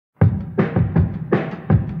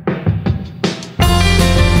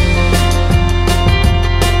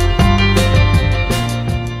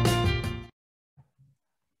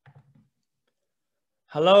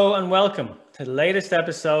Hello and welcome to the latest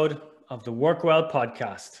episode of the Work Well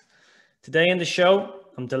podcast. Today in the show,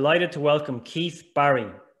 I'm delighted to welcome Keith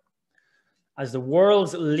Barry. As the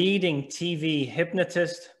world's leading TV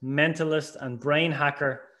hypnotist, mentalist, and brain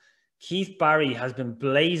hacker, Keith Barry has been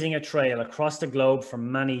blazing a trail across the globe for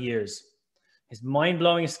many years. His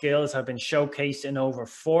mind-blowing skills have been showcased in over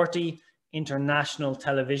 40 international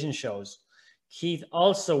television shows. Keith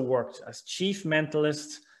also worked as chief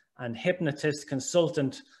mentalist and hypnotist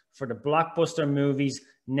consultant for the blockbuster movies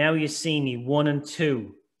Now You See Me 1 and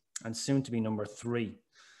 2, and soon to be number 3.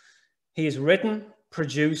 He has written,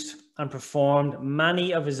 produced, and performed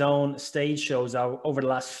many of his own stage shows over the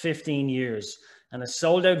last 15 years and has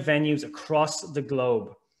sold out venues across the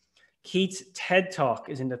globe. Keith's TED Talk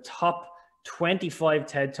is in the top 25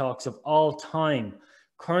 TED Talks of all time,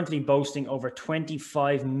 currently boasting over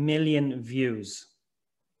 25 million views.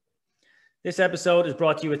 This episode is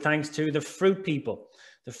brought to you with thanks to the Fruit People.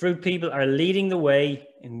 The Fruit People are leading the way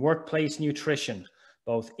in workplace nutrition,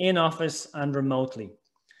 both in office and remotely.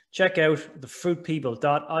 Check out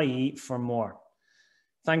thefruitpeople.ie for more.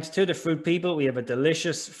 Thanks to the Fruit People, we have a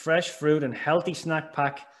delicious fresh fruit and healthy snack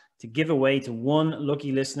pack to give away to one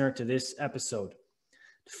lucky listener to this episode.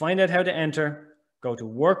 To find out how to enter, go to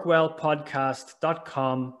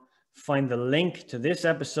workwellpodcast.com, find the link to this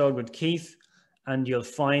episode with Keith, and you'll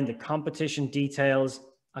find the competition details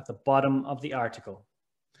at the bottom of the article.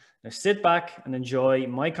 Now sit back and enjoy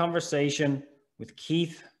my conversation with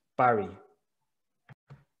Keith Barry.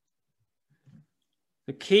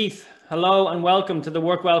 So Keith, hello and welcome to the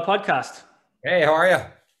Work Well podcast. Hey, how are you?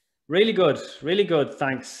 Really good,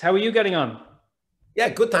 thanks. How are you getting on? Yeah,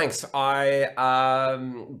 good, thanks. I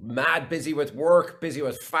mad busy with work, busy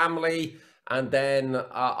with family, and then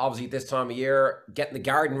obviously this time of year, getting the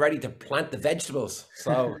garden ready to plant the vegetables.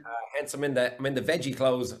 So hence I'm in the veggie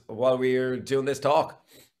clothes while we're doing this talk.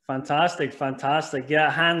 Fantastic.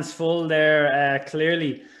 Yeah, hands full there,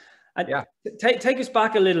 clearly. Yeah. Take us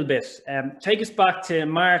back a little bit. Take us back to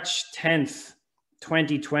March 10th,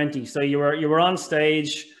 2020. So you were on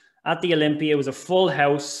stage at the Olympia. It was a full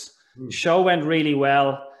house. The show went really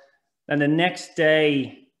well. And the next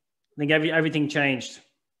day, I think everything changed.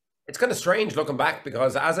 It's kind of strange looking back,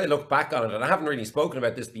 because as I look back on it, and I haven't really spoken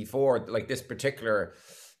about this before, like this particular,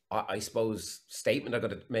 I suppose, statement I've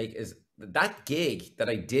got to make is that gig that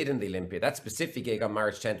I did in the Olympia, that specific gig on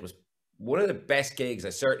March 10th was one of the best gigs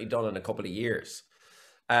I've certainly done in a couple of years.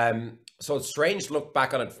 So it's strange to look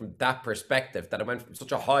back on it from that perspective, that I went from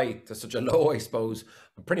such a high to such a low, I suppose,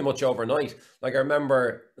 pretty much overnight. Like I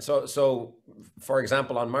remember, so for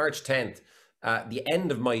example, on March 10th, the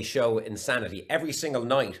end of my show, Insanity, every single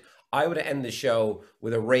night, I would end the show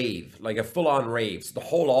with a rave, like a full-on rave. So the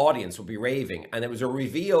whole audience would be raving, and it was a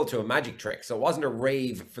reveal to a magic trick. So it wasn't a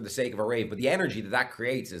rave for the sake of a rave, but the energy that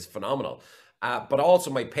creates is phenomenal. But also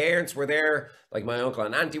my parents were there, like my uncle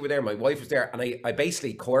and auntie were there, my wife was there, and I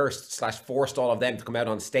basically coerced/forced all of them to come out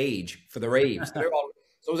on stage for the raves.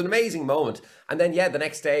 So it was an amazing moment. And then, yeah, the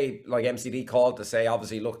next day, like MCD called to say,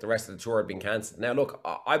 obviously, look, the rest of the tour had been cancelled. Now, look,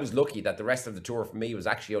 I was lucky that the rest of the tour for me was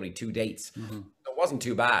actually only 2 dates. Mm-hmm. It wasn't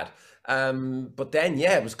too bad. But then,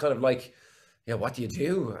 yeah, it was kind of like, yeah, what do you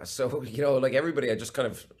do? So, like everybody, I just kind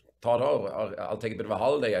of thought, I'll take a bit of a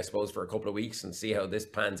holiday, I suppose, for a couple of weeks and see how this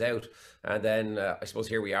pans out. And then I suppose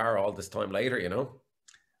here we are all this time later,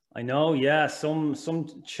 I know, yeah, some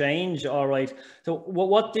change, all right. So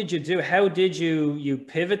what did you do? How did you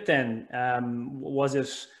pivot then? Was it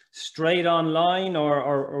straight online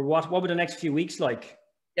or what were the next few weeks like?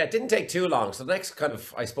 Yeah, it didn't take too long. So the next kind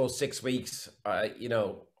of, I suppose, 6 weeks, I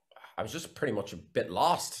was just pretty much a bit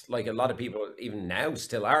lost, like a lot of people even now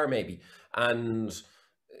still are maybe. And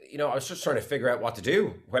I was just trying to figure out what to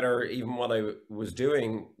do, whether even what I was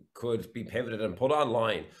doing could be pivoted and put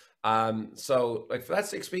online. So like for that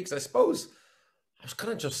 6 weeks, I suppose I was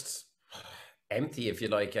kind of just empty, if you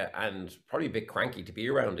like, and probably a bit cranky to be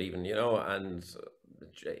around even, and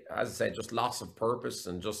as I said, just loss of purpose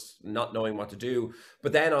and just not knowing what to do.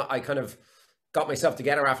 But then I kind of got myself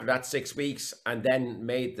together after that 6 weeks and then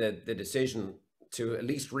made the decision to at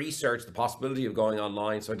least research the possibility of going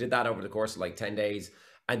online. So I did that over the course of like 10 days.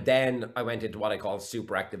 And then I went into what I call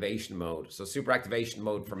super activation mode. So super activation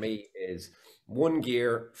mode for me is one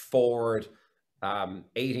gear forward,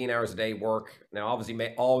 18 hours a day work. Now,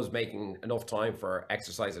 obviously, always making enough time for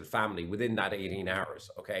exercise and family within that 18 hours.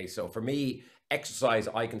 Okay, so for me, exercise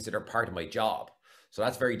I consider part of my job. So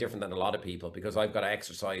that's very different than a lot of people, because I've got to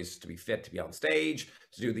exercise to be fit to be on stage,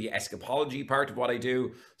 to do the escapology part of what I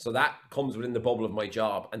do. So that comes within the bubble of my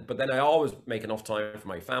job. But then I always make enough time for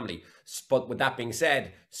my family. But with that being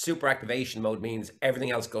said, super activation mode means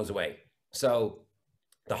everything else goes away. So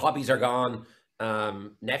The hobbies are gone.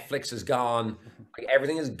 Netflix is gone. Like,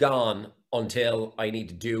 everything is gone until I need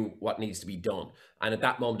to do what needs to be done. And at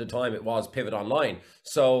that moment in time, it was pivot online.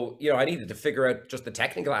 So, I needed to figure out just the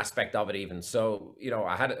technical aspect of it even. So,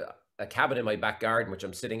 I had a cabin in my back garden, which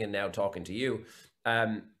I'm sitting in now talking to you.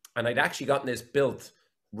 And I'd actually gotten this built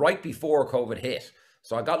right before COVID hit.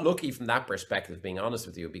 So I got lucky from that perspective, being honest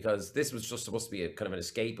with you, because this was just supposed to be a kind of an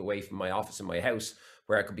escape away from my office in my house,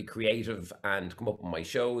 where I could be creative and come up with my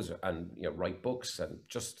shows and write books and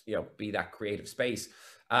just be that creative space.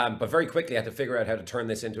 But very quickly I had to figure out how to turn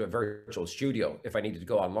this into a virtual studio if I needed to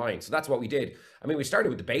go online. So that's what we did. I mean, we started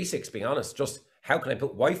with the basics, being honest. Just how can I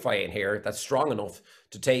put Wi-Fi in here that's strong enough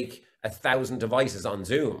to take 1,000 devices on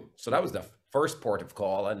Zoom? So that was the first port of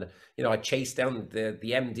call. And I chased down the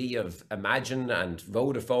MD of Imagine and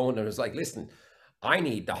Vodafone, and was like, listen, I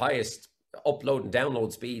need the highest upload and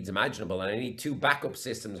download speeds imaginable, and I need 2 backup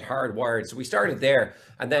systems hardwired. So we started there.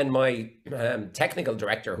 And then my technical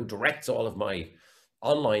director, who directs all of my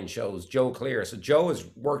online shows, Joe Clear. So Joe has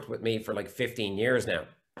worked with me for like 15 years now,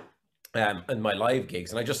 in my live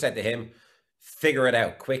gigs. And I just said to him, figure it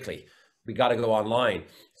out quickly. We got to go online.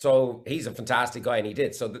 So he's a fantastic guy, and he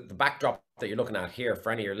did. So the backdrop that you're looking at here,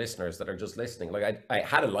 for any of your listeners that are just listening, like I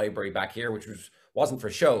had a library back here, which wasn't for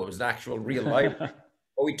show. It was an actual real library.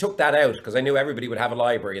 But we took that out because I knew everybody would have a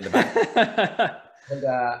library in the back.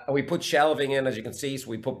 And we put shelving in, as you can see. So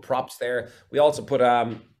we put props there. We also put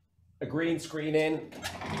a green screen in.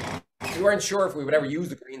 We weren't sure if we would ever use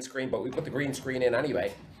the green screen, but we put the green screen in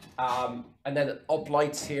anyway. And then up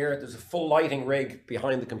lights here. There's a full lighting rig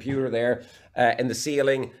behind the computer there, in the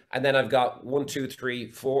ceiling. And then I've got 1, 2,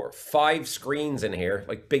 3, 4, 5 screens in here,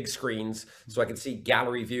 like big screens, so I can see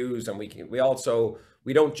gallery views. And we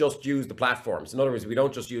don't just use the platforms. In other words, we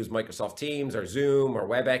don't just use Microsoft Teams or Zoom or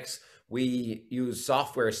WebEx. We use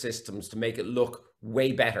software systems to make it look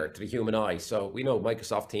way better to the human eye. So we know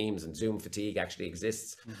Microsoft Teams and Zoom fatigue actually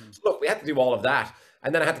exists. So look, we had to do all of that.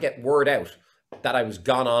 And then I had to get word out that I was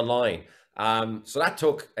gone online. So that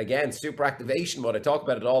took, again, super activation. But I talk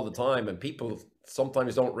about it all the time, and people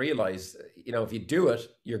sometimes don't realize, if you do it,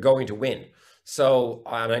 you're going to win. So,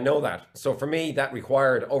 and I know that. So for me, that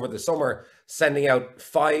required, over the summer, sending out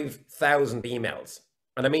 5,000 emails.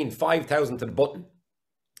 And I mean 5,000 to the button,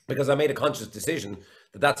 because I made a conscious decision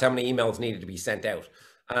that that's how many emails needed to be sent out.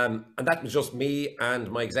 And that was just me and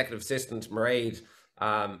my executive assistant, Mairead,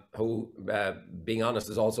 who, being honest,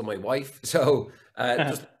 is also my wife. So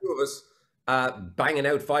just the 2 of us banging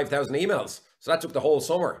out 5,000 emails. So that took the whole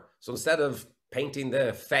summer. So instead of painting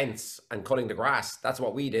the fence and cutting the grass, that's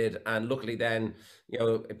what we did. And luckily then,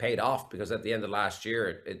 it paid off, because at the end of last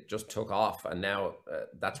year, it just took off. And now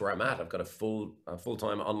that's where I'm at. I've got a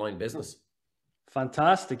full-time online business.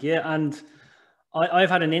 Fantastic. Yeah. And I've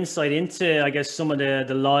had an insight into, I guess, some of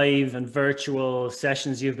the live and virtual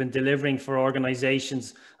sessions you've been delivering for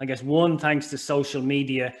organizations. I guess 1, thanks to social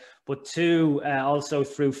media, but 2, also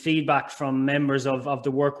through feedback from members of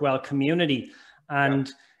the Workwell community.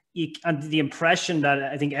 And and the impression that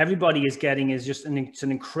I think everybody is getting is just it's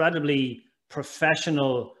an incredibly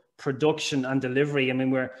professional production and delivery. I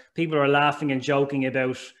mean, where people are laughing and joking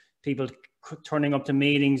about people turning up to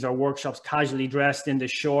meetings or workshops casually dressed in the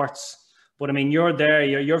shorts. But I mean, you're there,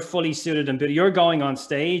 you're fully suited, and you're going on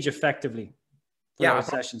stage effectively for those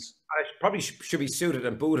sessions. I probably should be suited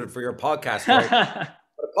and booted for your podcast, right?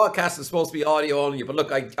 But a podcast is supposed to be audio only. But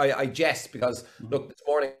look, I jest, because look, this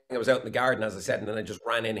morning I was out in the garden, as I said, and then I just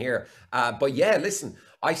ran in here. But yeah, listen,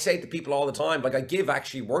 I say to people all the time, like, I give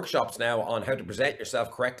actually workshops now on how to present yourself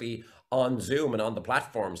correctly on Zoom and on the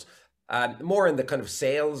platforms. More in the kind of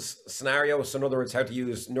sales scenario. So in other words, how to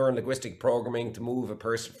use neuro-linguistic programming to move a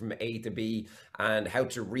person from A to B, and how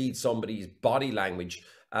to read somebody's body language,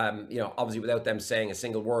 obviously without them saying a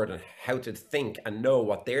single word, and how to think and know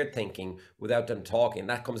what they're thinking without them talking.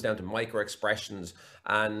 That comes down to micro expressions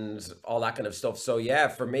and all that kind of stuff. So yeah,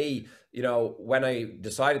 for me, when I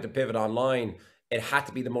decided to pivot online, it had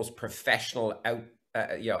to be the most professional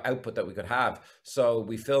output that we could have. So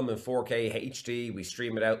we film in 4K HD, we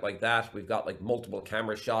stream it out like that. We've got like multiple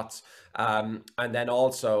camera shots. And then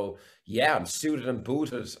also, I'm suited and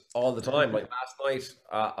booted all the time. Like last night,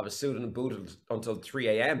 I was suited and booted until 3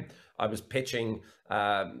 a.m. I was pitching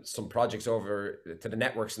some projects over to the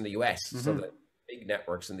networks in the US, so the big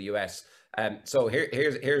networks in the US. So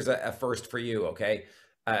here's a first for you, okay?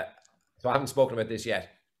 So I haven't spoken about this yet.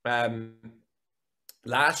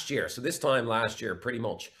 Last year, so this time last year, pretty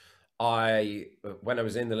much, when I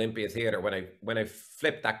was in the Olympia Theatre, when I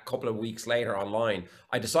flipped that couple of weeks later online,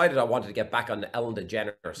 I decided I wanted to get back on Ellen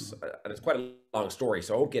DeGeneres, and it's quite a long story,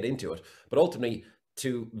 so I won't get into it. But ultimately,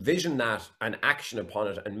 to vision that and action upon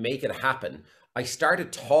it and make it happen, I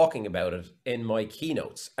started talking about it in my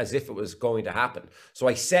keynotes as if it was going to happen. So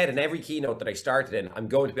I said in every keynote that I started in, I'm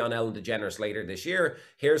going to be on Ellen DeGeneres later this year.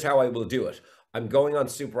 Here's how I will do it. I'm going on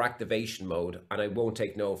super activation mode and I won't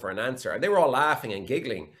take no for an answer. And they were all laughing and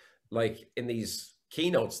giggling like in these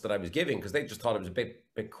keynotes that I was giving because they just thought it was a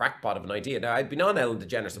bit crackpot of an idea. Now, I'd been on Ellen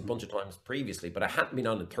DeGeneres a bunch of times previously, but I hadn't been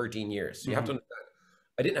on in 13 years. So you have to understand,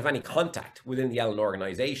 I didn't have any contact within the Ellen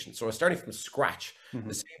organization. So I was starting from scratch.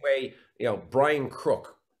 The same way, you know, Brian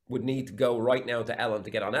Crook would need to go right now to Ellen to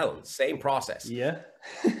get on Ellen. Same process. Yeah.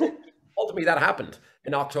 Ultimately, that happened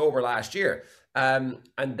in October last year. And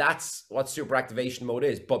that's what super activation mode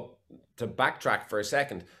is. But to backtrack for a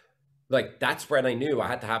second, like that's when I knew I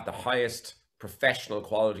had to have the highest professional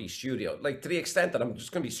quality studio. Like to the extent that I'm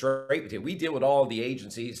just going to be straight with you. We deal with all the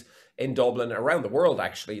agencies in Dublin, around the world,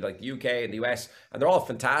 actually, like the UK and the US, and they're all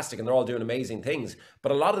fantastic and they're all doing amazing things.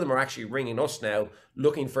 But a lot of them are actually ringing us now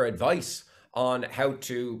looking for advice on how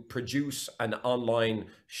to produce an online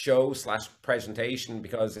show / presentation,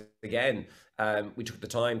 because again, we took the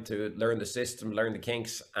time to learn the system, learn the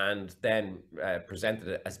kinks, and then presented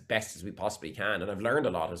it as best as we possibly can. And I've learned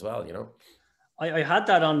a lot as well, you know. I had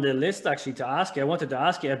that on the list actually to ask you. I wanted to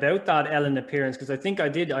ask you about that Ellen appearance because I think I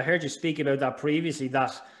heard you speak about that previously,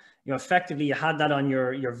 that you know, effectively you had that on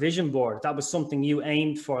your vision board. That was something you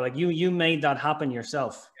aimed for. Like you made that happen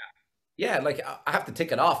yourself. Yeah, like I have to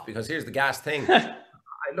tick it off because here's the gas thing.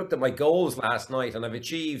 I looked at my goals last night and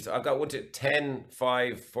I've got 1 to 10,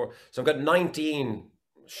 5, 4. So I've got 19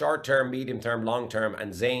 short-term, medium-term, long-term,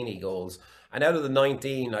 and zany goals. And out of the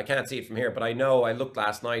 19, I can't see it from here, but I know I looked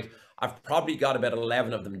last night, I've probably got about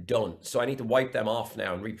 11 of them done. So I need to wipe them off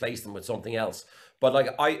now and replace them with something else. But like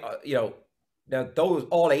you know, now those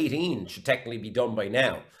all 18 should technically be done by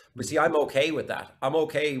now. But see, I'm okay with that. I'm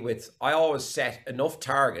okay with, I always set enough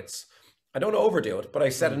targets. I don't overdo it, but I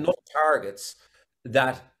set enough targets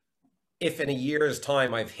that if in a year's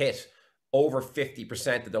time I've hit over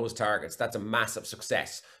 50% of those targets, that's a massive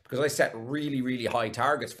success because I set really, really high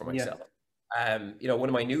targets for myself. Yeah. You know, one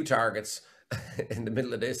of my new targets in the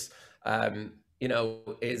middle of this, you know,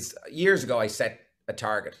 is years ago I set a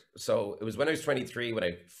target. So it was when I was 23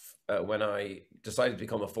 when I decided to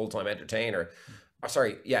become a full-time entertainer.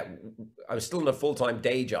 Sorry, yeah, I was still in a full-time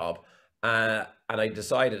day job, and I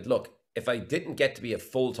decided, look, if I didn't get to be a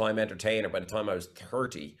full-time entertainer by the time I was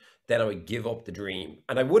 30, then I would give up the dream.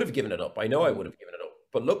 And I would have given it up. I know I would have given it up.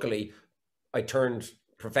 But luckily, I turned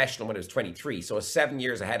professional when I was 23. So I was 7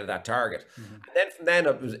 years ahead of that target. And then from then,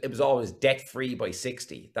 it was always debt-free by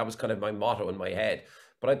 60. That was kind of my motto in my head.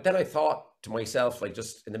 But then I thought to myself, like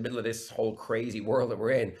just in the middle of this whole crazy world that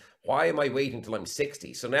we're in, why am I waiting until I'm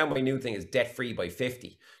 60? So now my new thing is debt-free by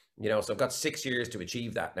 50. You know, so I've got 6 years to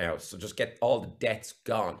achieve that now. So just get all the debts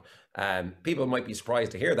gone. People might be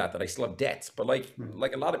surprised to hear that I still have debts, but like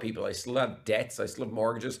a lot of people, I still have debts. I still have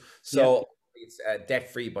mortgages. So it's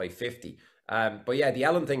debt-free by 50. But yeah, the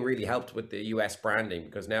Ellen thing really helped with the US branding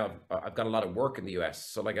because now I've got a lot of work in the US.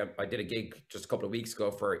 So like I did a gig just a couple of weeks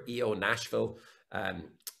ago for EO Nashville.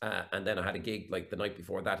 And then I had a gig like the night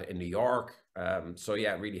before that in New York. So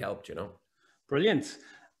yeah, it really helped, you know. Brilliant.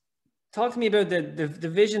 Talk to me about the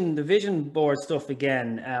vision board stuff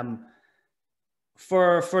again.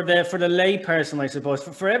 For the lay person, I suppose,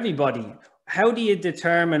 for everybody, how do you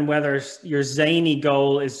determine whether your zany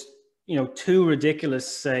goal is, you know, too ridiculous,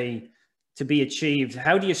 say, to be achieved?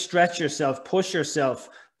 How do you stretch yourself, push yourself,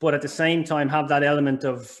 but at the same time have that element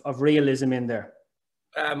of realism in there?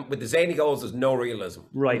 With the zany goals, there's no realism.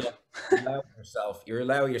 Right. You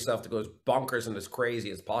allow yourself to go as bonkers and as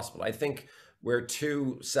crazy as possible. I think we're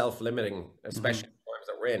too self-limiting, especially in the times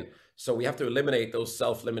that we're in. So we have to eliminate those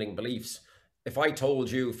self-limiting beliefs. If I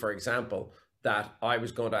told you, for example, that I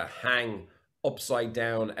was going to hang upside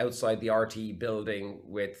down outside the RT building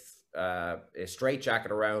with a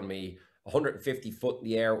straitjacket around me, 150 foot in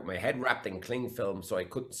the air with my head wrapped in cling film so I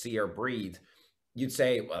couldn't see or breathe, you'd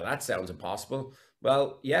say, well, that sounds impossible.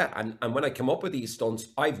 Well, yeah. And when I come up with these stunts,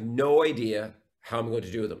 I've no idea how I'm going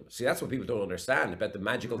to do them. See, that's what people don't understand about the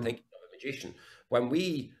magical thinking of a magician. When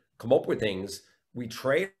we come up with things, we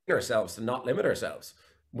train ourselves to not limit ourselves.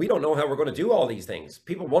 We don't know how we're going to do all these things.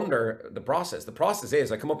 People wonder the process. The process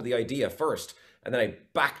is I come up with the idea first, and then I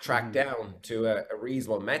backtrack down to a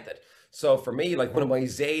reasonable method. So for me, like one of my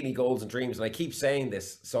zany goals and dreams, and I keep saying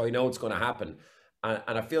this, so I know it's going to happen.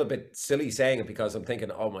 And I feel a bit silly saying it because I'm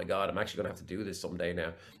thinking, oh my God, I'm actually going to have to do this someday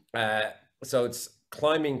now. So it's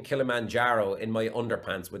climbing Kilimanjaro in my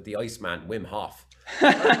underpants with the Iceman, Wim Hof.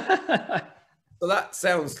 So that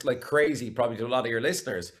sounds like crazy probably to a lot of your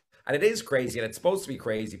listeners. And it is crazy, and it's supposed to be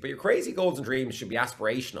crazy, but your crazy goals and dreams should be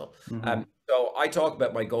aspirational. Mm-hmm. So I talk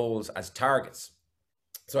about my goals as targets.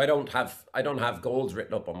 So I don't have goals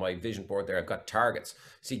written up on my vision board there. I've got targets.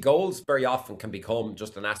 See, goals very often can become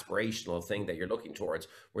just an aspirational thing that you're looking towards,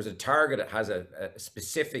 whereas a target has a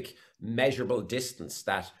specific measurable distance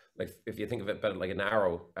that, like, if you think of it about like an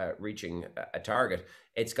arrow reaching a target,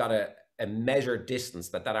 it's got a measured distance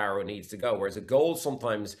that arrow needs to go. Whereas a goal,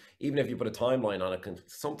 sometimes, even if you put a timeline on it, can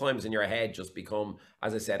sometimes in your head just become,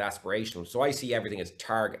 as I said, aspirational. So I see everything as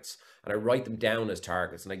targets, and I write them down as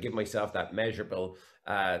targets, and I give myself that measurable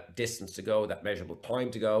distance to go, that measurable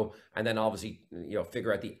time to go, and then obviously,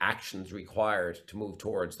 figure out the actions required to move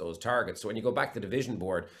towards those targets. So when you go back to the vision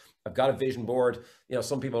board, I've got a vision board.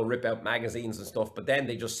 Some people rip out magazines and stuff, but then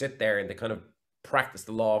they just sit there and they kind of practice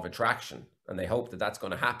the law of attraction, and they hope that that's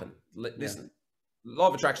going to happen. Listen, law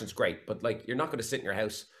of attraction is great, but like, you're not going to sit in your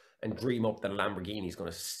house and dream up that a Lamborghini is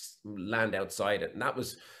going to land outside it. And that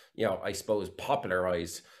was, I suppose,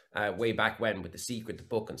 popularized way back when with The Secret, the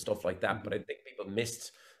book, and stuff like that. But I think people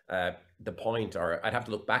missed the point, or I'd have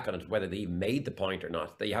to look back on it, whether they made the point or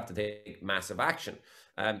not, that you have to take massive action.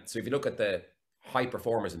 So if you look at the high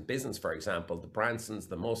performers in business, for example, the Bransons,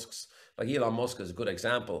 the Musks, like Elon Musk is a good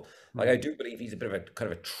example. Like, I do believe he's a bit of a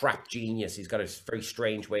kind of a trap genius. He's got a very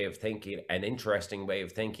strange way of thinking, an interesting way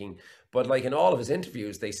of thinking. But like, in all of his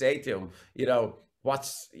interviews, they say to him,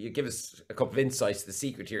 you give us a couple of insights to the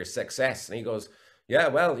secret to your success. And he goes, yeah,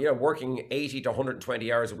 well, working 80 to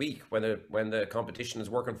 120 hours a week when the competition is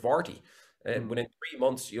working 40. And within 3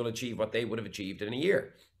 months, you'll achieve what they would have achieved in a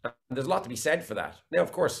year. And there's a lot to be said for that. Now,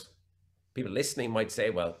 of course, people listening might say,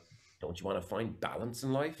 well, don't you want to find balance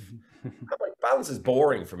in life? Like, balance is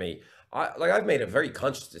boring for me. I've made a very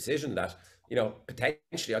conscious decision that,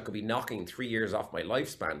 potentially I could be knocking 3 years off my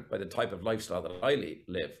lifespan by the type of lifestyle that I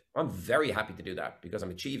live. I'm very happy to do that because I'm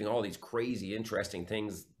achieving all these crazy, interesting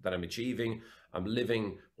things that I'm achieving. I'm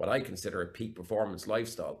living what I consider a peak performance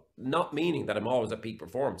lifestyle, not meaning that I'm always at peak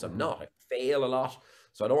performance. I'm not. I fail a lot.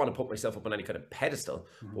 So I don't want to put myself up on any kind of pedestal.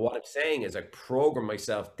 But what I'm saying is I program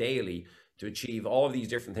myself daily to achieve all of these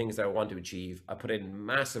different things that I want to achieve. I put in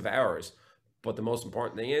massive hours. But the most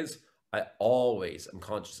important thing is I always am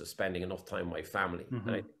conscious of spending enough time with my family. And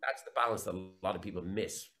I think that's the balance that a lot of people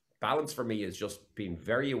miss. Balance for me is just being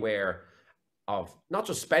very aware of not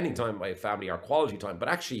just spending time with my family or quality time, but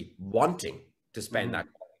actually wanting to spend that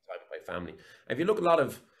quality time with my family. And if you look at a lot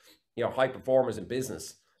of high performers in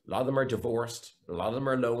business, a lot of them are divorced, a lot of them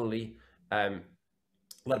are lonely. A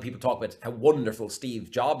lot of people talk about how wonderful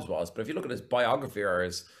Steve Jobs was, but if you look at his biography or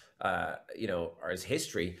his or his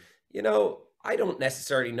history, I don't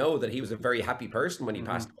necessarily know that he was a very happy person when he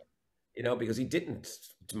passed away, because he didn't,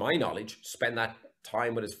 to my knowledge, spend that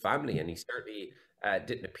time with his family, and he certainly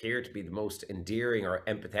didn't appear to be the most endearing or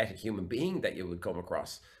empathetic human being that you would come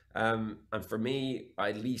across. And for me, I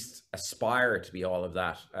at least aspire to be all of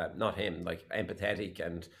that, not him, like empathetic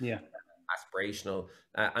and aspirational.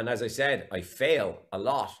 And as I said, I fail a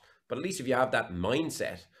lot, but at least if you have that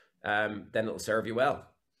mindset, then it'll serve you well.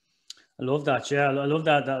 I love that. Yeah, I love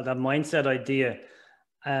that mindset idea.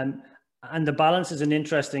 And the balance is an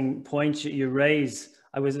interesting point you raise.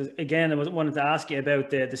 I wanted to ask you about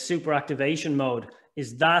the super activation mode.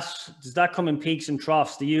 Does that come in peaks and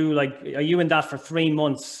troughs? Are you in that for 3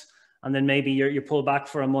 months and then maybe you pull back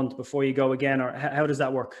for a month before you go again, or how does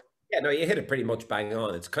that work? Yeah, no, you hit it pretty much bang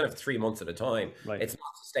on. It's kind of 3 months at a time. Right. It's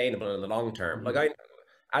not sustainable in the long term. Like,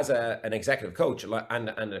 as an executive coach and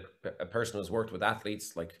a person who's worked with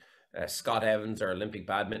athletes like Scott Evans, our Olympic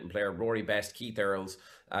badminton player, Rory Best, Keith Earls,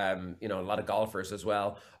 a lot of golfers as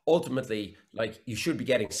well. Ultimately, like, you should be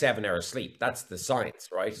getting 7 hours sleep. That's the science,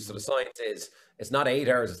 right? So the science is, it's not 8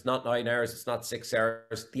 hours, it's not 9 hours, it's not 6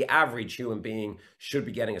 hours. The average human being should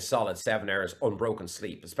be getting a solid 7 hours unbroken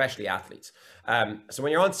sleep, especially athletes. So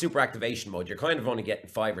when you're on super activation mode, you're kind of only getting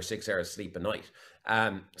 5 or 6 hours sleep a night.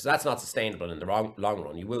 So that's not sustainable in the long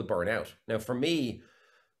run. You will burn out. Now, for me,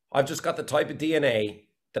 I've just got the type of DNA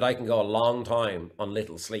that I can go a long time on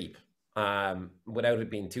little sleep without it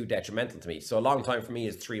being too detrimental to me. So a long time for me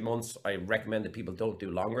is 3 months. I recommend that people don't do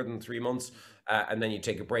longer than 3 months, and then you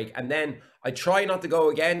take a break. And then I try not to go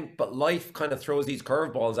again, but life kind of throws these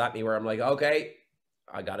curveballs at me where I'm like, okay,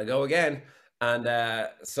 I got to go again. And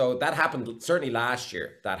so that happened certainly last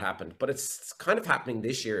year, that happened, but it's kind of happening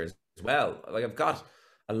this year as well. Like, I've got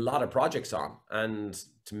a lot of projects on, and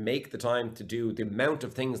to make the time to do the amount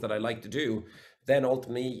of things that I like to do, then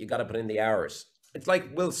ultimately you got to put in the hours. It's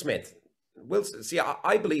like Will Smith.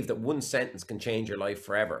 I believe that one sentence can change your life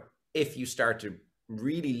forever if you start to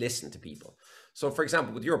really listen to people. So, for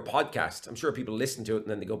example, with your podcast, I'm sure people listen to it and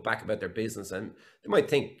then they go back about their business and they might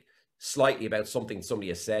think, slightly about something somebody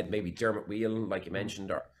has said, maybe Dermot Whelan, like you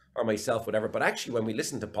mentioned, or myself, whatever. But actually, when we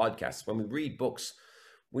listen to podcasts, when we read books,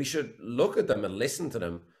 we should look at them and listen to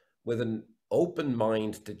them with an open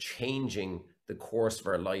mind to changing the course of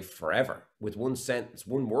our life forever with one sentence,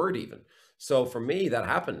 one word even. So for me, that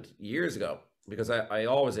happened years ago because I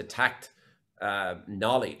always attacked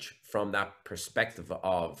knowledge from that perspective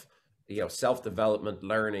of self-development,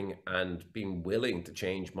 learning, and being willing to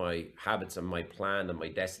change my habits and my plan and my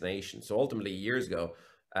destination. So ultimately, years ago,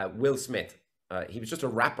 Will Smith, he was just a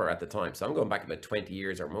rapper at the time. So I'm going back about 20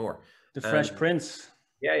 years or more. The Fresh Prince.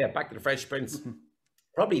 Yeah, back to the Fresh Prince.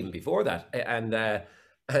 Probably even before that.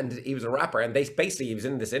 And he was a rapper. And he was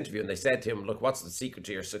in this interview and they said to him, look, what's the secret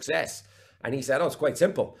to your success? And he said, oh, it's quite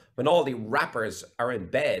simple. When all the rappers are in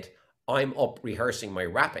bed, I'm up rehearsing my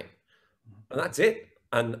rapping. And that's it.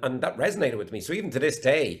 And that resonated with me. So even to this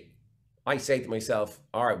day, I say to myself,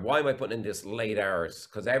 all right, why am I putting in this late hours?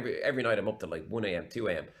 Because every night I'm up to like 1 a.m., 2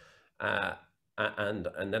 a.m.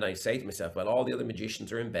 And then I say to myself, well, all the other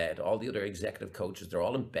magicians are in bed. All the other executive coaches, they're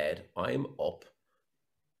all in bed. I'm up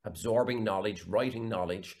absorbing knowledge, writing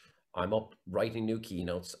knowledge. I'm up writing new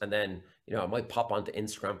keynotes. And then, I might pop onto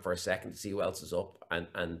Instagram for a second to see who else is up.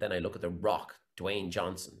 And then I look at The Rock, Dwayne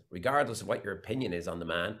Johnson, regardless of what your opinion is on the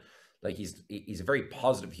man. Like he's a very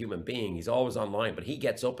positive human being. He's always online, but he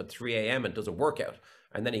gets up at 3 a.m. and does a workout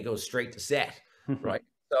and then he goes straight to set, right?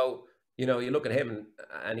 So, you look at him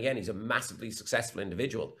and again, he's a massively successful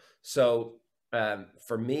individual. So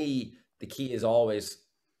for me, the key is always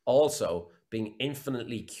also being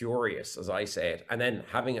infinitely curious, as I say it, and then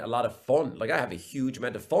having a lot of fun. Like I have a huge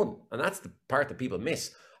amount of fun, and that's the part that people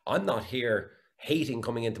miss. I'm not here hating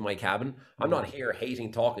coming into my cabin. I'm not here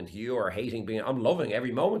hating talking to you or hating I'm loving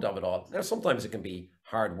every moment of it all. Now, sometimes it can be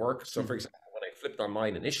hard work. So for example, when I flipped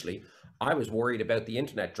online initially, I was worried about the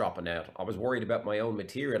internet dropping out. I was worried about my own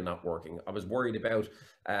material not working. I was worried about,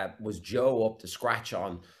 was Joe up to scratch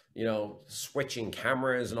on, switching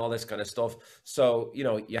cameras and all this kind of stuff. So,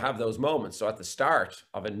 you have those moments. So at the start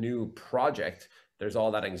of a new project, there's all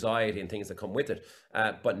that anxiety and things that come with it.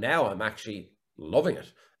 But now I'm actually loving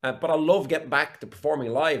it. But I love getting back to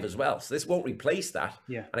performing live as well. So this won't replace that.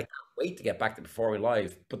 Yeah. And I can't wait to get back to performing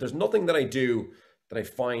live. But there's nothing that I do that I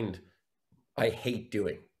find I hate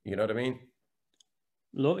doing. You know what I mean?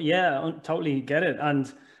 Yeah, totally get it.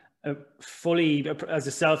 And fully, as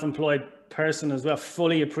a self-employed person as well,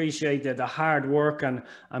 fully appreciate the hard work and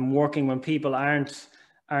working when people aren't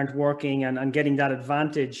working and getting that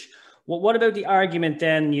advantage. What about the argument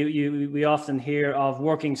then we often hear of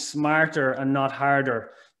working smarter and not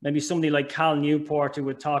harder? Maybe somebody like Cal Newport who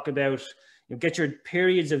would talk about get your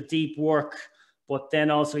periods of deep work, but then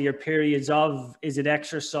also your periods of, is it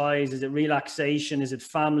exercise, is it relaxation, is it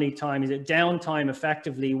family time, is it downtime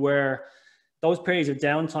effectively, where those periods of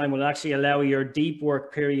downtime will actually allow your deep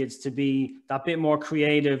work periods to be that bit more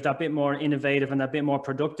creative, that bit more innovative, and that bit more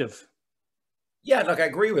productive. Yeah, look, I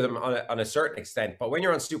agree with him on a certain extent, but when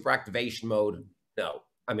you're on super activation mode, no.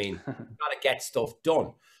 I mean, you gotta get stuff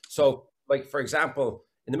done. So, like, for example,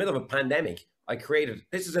 in the middle of a pandemic,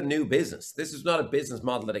 this is a new business. This is not a business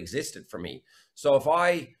model that existed for me. So if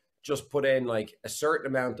I just put in like a certain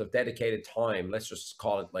amount of dedicated time, let's just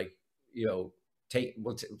call it like,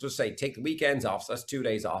 we'll just say take the weekends off. So that's 2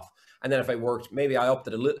 days off. And then if I worked, maybe I upped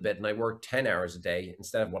it a little bit and I worked 10 hours a day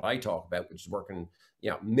instead of what I talk about, which is working,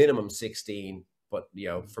 minimum 16, but,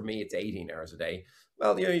 for me, it's 18 hours a day.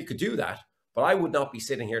 Well, you could do that, but I would not be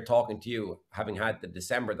sitting here talking to you having had the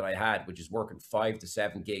December that I had, which is working 5 to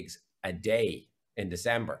 7 gigs a day in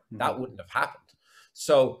December. That wouldn't have happened.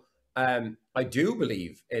 So I do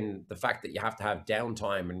believe in the fact that you have to have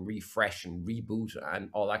downtime and refresh and reboot and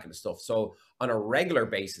all that kind of stuff. So on a regular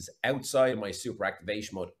basis, outside of my super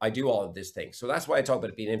activation mode, I do all of these things. So that's why I talk about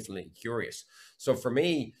it being infinitely curious. So for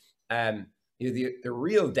me, the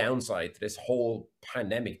real downside to this whole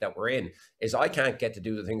pandemic that we're in is I can't get to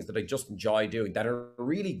do the things that I just enjoy doing that are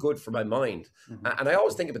really good for my mind. And I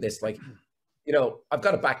always think about this, like, I've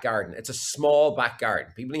got a back garden. It's a small back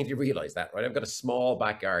garden. People need to realize that, right? I've got a small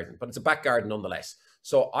back garden, but it's a back garden nonetheless.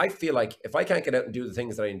 So I feel like if I can't get out and do the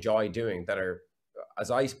things that I enjoy doing that are,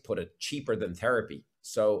 as I put it, cheaper than therapy.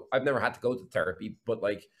 So I've never had to go to therapy, but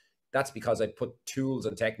like, that's because I put tools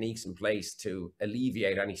and techniques in place to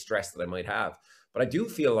alleviate any stress that I might have. But I do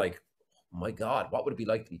feel like, oh my God, what would it be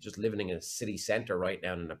like to be just living in a city center right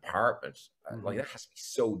now in an apartment? Like that has to be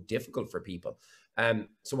so difficult for people.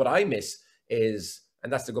 So what I miss is,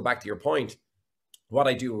 and that's to go back to your point, what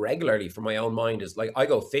I do regularly for my own mind is like, I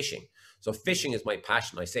go fishing. So fishing is my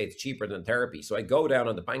passion. I say it's cheaper than therapy. So I go down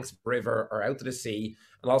on the banks of the river or out to the sea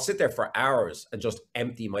and I'll sit there for hours and just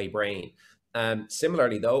empty my brain.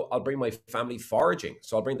 Similarly, though, I'll bring my family foraging.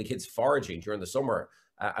 So I'll bring the kids foraging during the summer.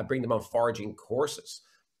 I bring them on foraging courses.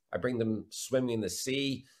 I bring them swimming in the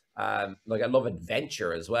sea. Like I love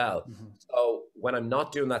adventure as well. Mm-hmm. So when I'm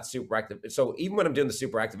not doing that super active, so even when I'm doing the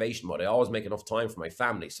super activation mode, I always make enough time for my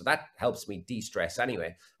family. So that helps me de-stress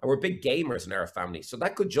anyway. And we're big gamers in our family. So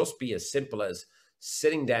that could just be as simple as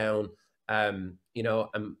sitting down, and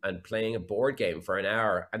playing a board game for an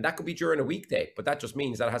hour. And that could be during a weekday, but that just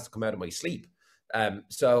means that has to come out of my sleep.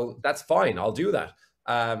 So that's fine. I'll do that.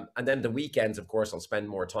 And then the weekends, of course, I'll spend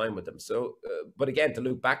more time with them. So, but again, to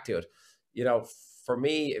loop back to it, for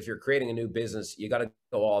me, if you're creating a new business, you got to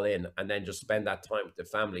go all in and then just spend that time with the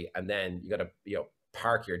family. And then you got to,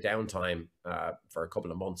 park your downtime for a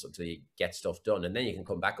couple of months until you get stuff done. And then you can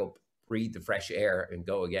come back up, breathe the fresh air and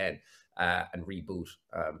go again. And reboot.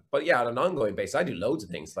 But yeah, on an ongoing basis, I do loads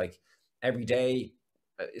of things like every day.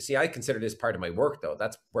 See, I consider this part of my work, though.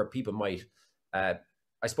 That's where people might, I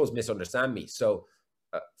suppose, misunderstand me. So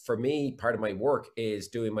for me, part of my work is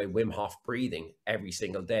doing my Wim Hof breathing every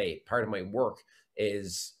single day. Part of my work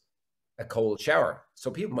is a cold shower.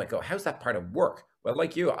 So people might go, how's that part of work? Well,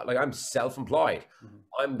 like you, like I'm self-employed. Mm-hmm.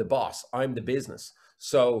 I'm the boss. I'm the business.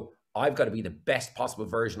 So I've got to be the best possible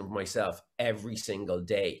version of myself every single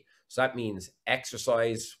day. So that means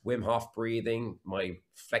exercise, Wim Hof breathing, my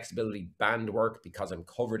flexibility band work, because I'm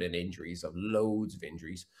covered in injuries, of loads of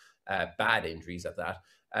injuries, bad injuries at that.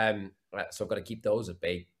 So I've got to keep those at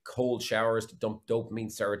bay. Cold showers to dump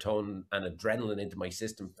dopamine, serotonin, and adrenaline into my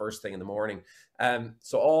system first thing in the morning.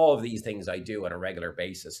 So all of these things I do on a regular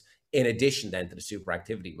basis, in addition then to the super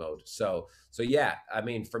activity mode. So yeah, I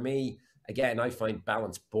mean, for me, again, I find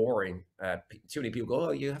balance boring. Too many people go,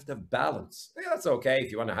 oh, you have to have balance. Yeah, that's okay.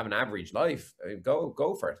 If you want to have an average life,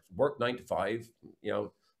 go for it. Work 9 to 5,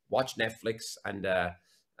 watch Netflix and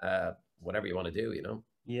whatever you want to do,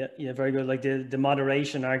 Yeah, very good. Like the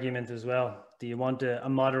moderation argument as well. Do you want a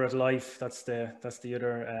moderate life? That's the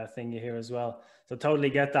other thing you hear as well. So totally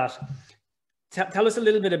get that. Tell us a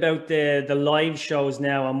little bit about the live shows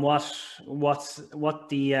now and what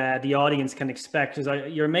the audience can expect, because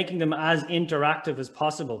you're making them as interactive as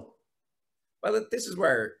possible. Well, this is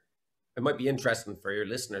where it might be interesting for your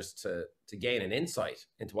listeners to gain an insight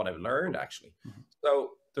into what I've learned, actually. Mm-hmm.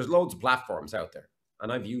 So there's loads of platforms out there, and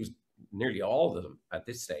I've used nearly all of them at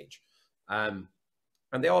this stage. And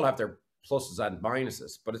they all have their pluses and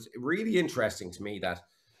minuses, but it's really interesting to me that,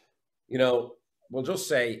 we'll just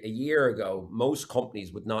say a year ago, most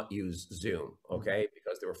companies would not use Zoom, okay,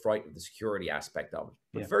 because they were frightened of the security aspect of it.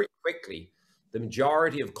 But very quickly, the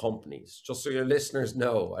majority of companies, just so your listeners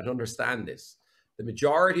know and understand this, the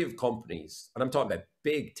majority of companies, and I'm talking about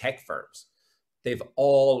big tech firms, they've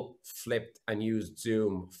all flipped and used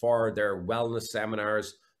Zoom for their wellness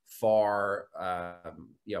seminars, for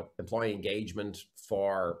employee engagement,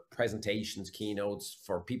 for presentations, keynotes,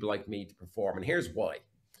 for people like me to perform. And here's why.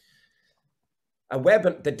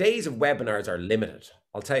 The days of webinars are limited.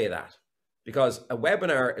 I'll tell you that. Because a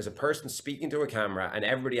webinar is a person speaking to a camera and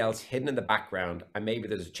everybody else hidden in the background, and maybe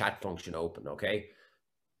there's a chat function open, okay?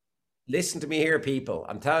 Listen to me here, people.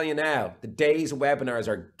 I'm telling you now, the days of webinars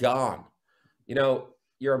are gone.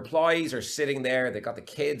 Your employees are sitting there, they've got the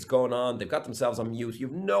kids going on, they've got themselves on mute. You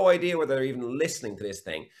have no idea whether they're even listening to this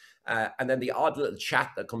thing. And then the odd little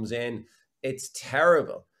chat that comes in, it's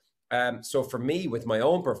terrible. So for me, with my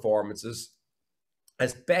own performances,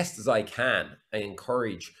 as best as I can, I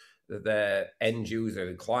encourage the end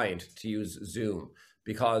user, the client, to use Zoom,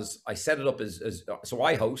 because I set it up as so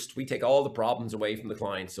I host, we take all the problems away from the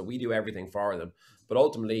client. So we do everything for them. But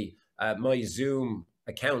ultimately, my Zoom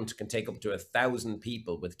account can take up to 1,000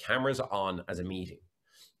 people with cameras on as a meeting.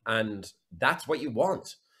 And that's what you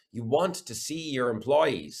want. You want to see your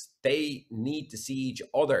employees. They need to see each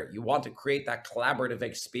other. You want to create that collaborative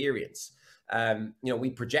experience. We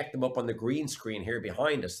project them up on the green screen here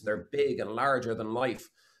behind us. They're big and larger than life.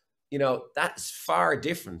 That's far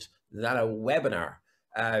different than a webinar.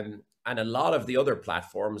 And a lot of the other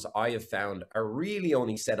platforms I have found are really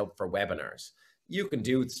only set up for webinars. You can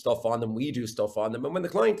do stuff on them. We do stuff on them. And when the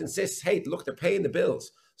client insists, hey, look, they're paying the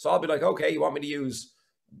bills. So I'll be like, okay, you want me to use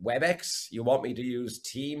WebEx? You want me to use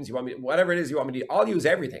Teams? You want me, whatever it is you want me to, I'll use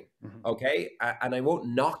everything. Mm-hmm. Okay. And I won't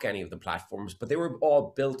knock any of the platforms, but they were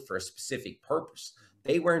all built for a specific purpose.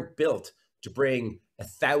 They weren't built to bring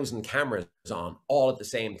 1,000 cameras on all at the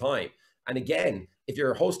same time. And again, if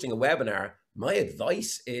you're hosting a webinar, my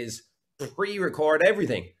advice is pre-record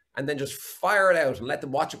everything and then just fire it out and let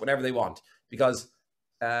them watch it whenever they want. Because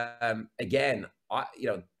again,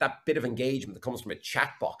 that bit of engagement that comes from a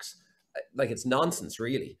chat box, like, it's nonsense,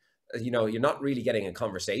 really. You're not really getting a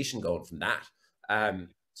conversation going from that.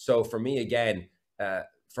 So for me, again,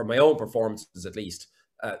 for my own performances at least,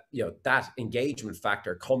 that engagement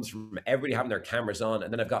factor comes from everybody having their cameras on.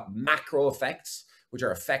 And then I've got macro effects, which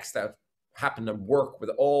are effects that happen and work with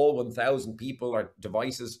all 1,000 people or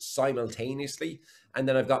devices simultaneously. And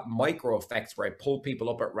then I've got micro effects where I pull people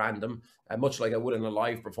up at random, much like I would in a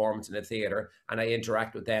live performance in a theater, and I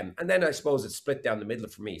interact with them. And then I suppose it's split down the middle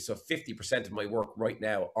for me. So 50% of my work right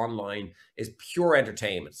now online is pure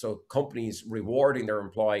entertainment. So companies rewarding their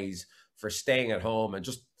employees for staying at home and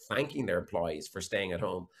just thanking their employees for staying at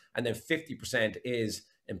home. And then 50% is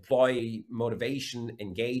employee motivation,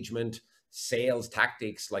 engagement, sales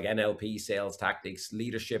tactics like NLP sales tactics,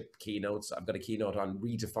 leadership keynotes. I've got a keynote on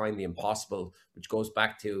redefine the impossible, which goes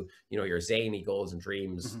back to, your zany goals and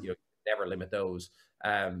dreams. Never limit those.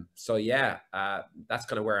 So yeah, that's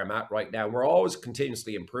kind of where I'm at right now. We're always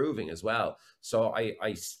continuously improving as well. So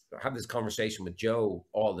I have this conversation with Joe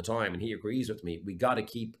all the time, and he agrees with me. We got to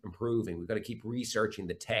keep improving. We got to keep researching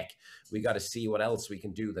the tech. We got to see what else we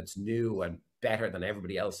can do that's new and better than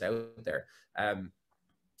everybody else out there.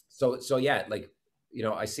 So yeah,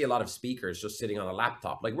 I see a lot of speakers just sitting on a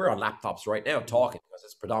laptop. Like we're on laptops right now talking because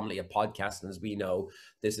it's predominantly a podcast. And as we know,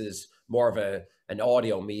 this is more of an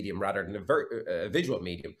audio medium rather than a visual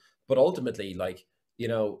medium. But ultimately,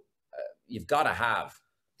 you've got to have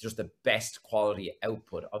just the best quality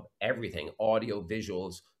output of everything, audio,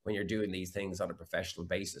 visuals, when you're doing these things on a professional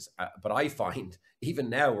basis. But I find even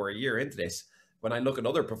now we're a year into this, when I look at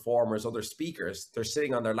other performers, other speakers, they're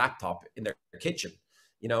sitting on their laptop in their kitchen.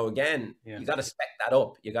 You got to spec that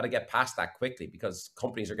up. You got to get past that quickly because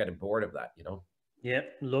companies are getting bored of that, Yeah,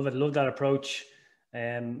 love it. Love that approach.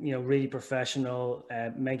 Really professional,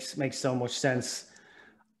 makes so much sense.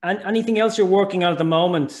 And anything else you're working on at the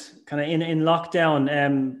moment, kind of in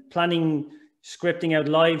lockdown, planning, scripting out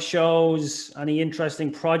live shows, any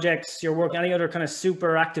interesting projects you're working, any other kind of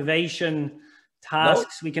super activation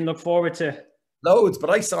tasks we can look forward to? Loads, but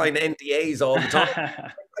I sign NDAs all the time.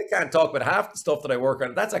 I can't talk about half the stuff that I work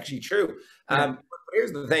on. That's actually true. But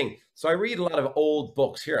here's the thing. So I read a lot of old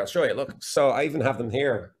books. Here, I'll show you. Look, so I even have them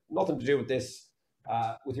here. Nothing to do with this,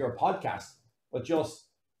 with your podcast, but just,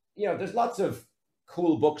 there's lots of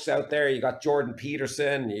cool books out there. You got Jordan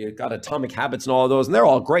Peterson, you got Atomic Habits and all of those, and they're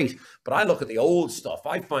all great. But I look at the old stuff.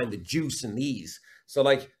 I find the juice in these. So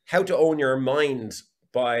like How to Own Your Mind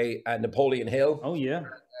by Napoleon Hill. Oh, yeah.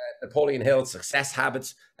 Napoleon Hill, Success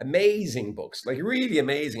Habits, amazing books, like really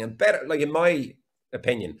amazing and better, like in my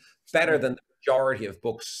opinion, better than the majority of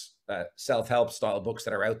books, self-help style books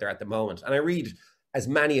that are out there at the moment. And I read as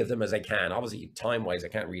many of them as I can. Obviously, time-wise, I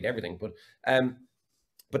can't read everything, but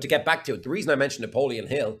to get back to it, the reason I mentioned Napoleon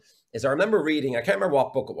Hill is I remember reading, I can't remember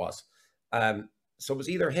what book it was. So it was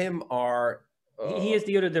either him or... he is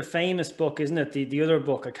the famous book, isn't it? The other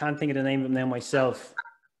book, I can't think of the name of it now myself.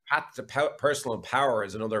 Path to Personal Power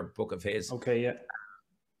is another book of his. Okay, yeah.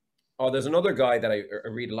 Oh, there's another guy that I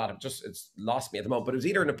read a lot of, just it's lost me at the moment, but it was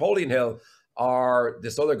either Napoleon Hill or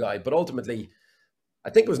this other guy. But ultimately, I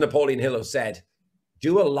think it was Napoleon Hill who said,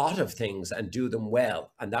 do a lot of things and do them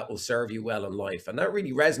well, and that will serve you well in life. And that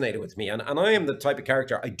really resonated with me. And I am the type of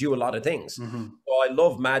character, I do a lot of things. Mm-hmm. So I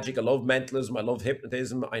love magic, I love mentalism, I love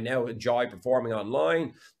hypnotism. I now enjoy performing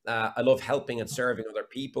online. I love helping and serving other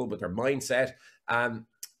people with their mindset.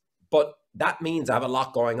 But that means I have a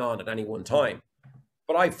lot going on at any one time.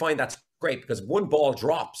 But I find that's great because one ball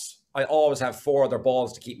drops, I always have 4 other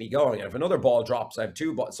balls to keep me going. And if another ball drops, I have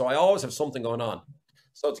 2 balls. So I always have something going on.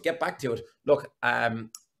 So to get back to it, look, in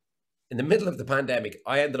the middle of the pandemic,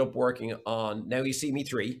 I ended up working on Now You See Me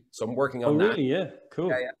 3. So I'm working on that. Really? Yeah, cool.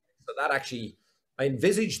 Yeah. So that actually, I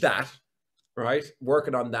envisaged that, right?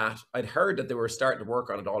 Working on that. I'd heard that they were starting to work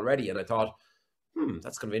on it already. And I thought,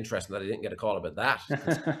 that's kind of interesting that I didn't get a call about that.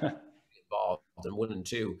 Involved in 1 and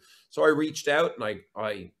 2. So I reached out and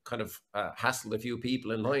I kind of hassled a few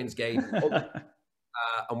people in Lionsgate.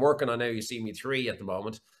 I'm working on Now You See Me 3 at the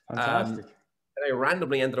moment. Fantastic. And I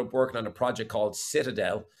randomly ended up working on a project called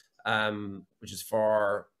Citadel, which is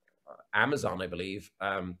for Amazon, I believe.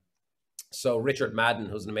 So Richard Madden,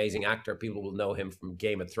 who's an amazing actor, people will know him from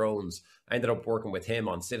Game of Thrones. I ended up working with him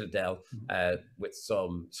on Citadel with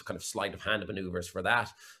some kind of sleight of hand maneuvers for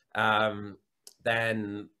that.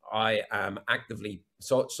 Then I am actively,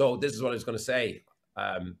 so this is what I was going to say.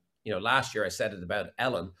 Last year I said it about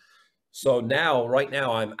Ellen. So right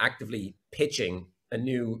now I'm actively pitching a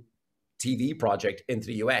new TV project into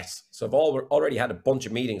the US. So I've already had a bunch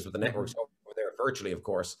of meetings with the networks over there virtually, of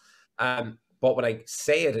course. But when I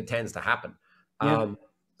say it, it tends to happen.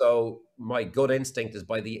 So my gut instinct is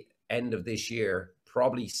by the end of this year,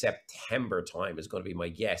 probably September time is going to be my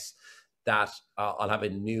guess, that I'll have a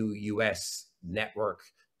new US network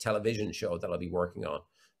television show that I'll be working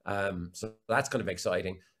on. So that's kind of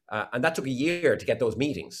exciting. And that took a year to get those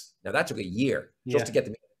meetings. Now that took a year just to get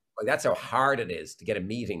the meeting. Like, that's how hard it is to get a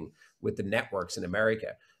meeting with the networks in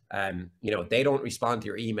America. You know, they don't respond to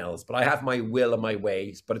your emails, but I have my will and my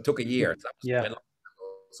ways, but it took a year.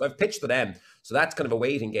 So I've pitched to them. So that's kind of a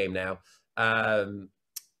waiting game now. And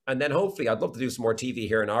then hopefully I'd love to do some more TV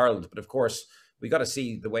here in Ireland. But of course, we got to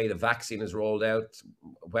see the way the vaccine is rolled out,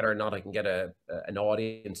 whether or not I can get an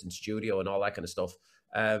audience in studio and all that kind of stuff.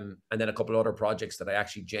 And then a couple of other projects that I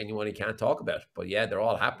actually genuinely can't talk about. But yeah, they're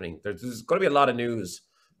all happening. There's going to be a lot of news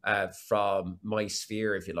from my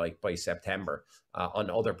sphere, if you like, by September on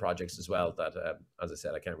other projects as well that, as I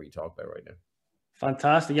said, I can't really talk about right now.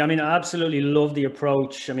 Fantastic. I mean, I absolutely love the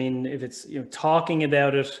approach. I mean, if it's, you know, talking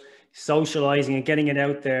about it, socializing and getting it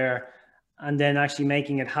out there, and then actually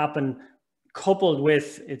making it happen, coupled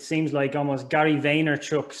with, it seems like almost Gary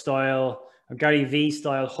Vaynerchuk style or Gary V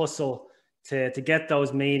style hustle to get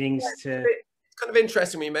those meetings. It's kind of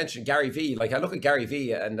interesting when you mentioned Gary V. Like, I look at Gary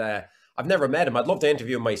V and I've never met him. I'd love to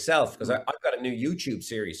interview him myself because I've got a new YouTube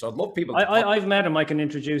series. So I'd love people to I've met him. I can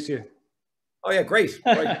introduce you. Oh yeah, great.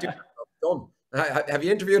 Right, done. Have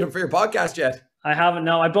you interviewed him for your podcast yet? I haven't.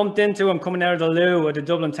 No, I bumped into him coming out of the loo at the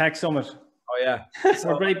Dublin Tech Summit. Oh yeah,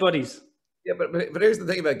 we're great buddies. Yeah, but here's the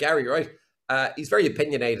thing about Gary, right? He's very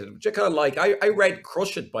opinionated, which I kind of like. I read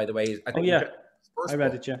Crush It, by the way. I think I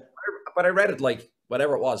read it, yeah. But I read it like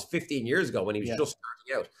whatever it was, 15 years ago when he was just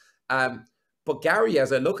starting out. But Gary,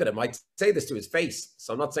 as I look at him, I'd say this to his face,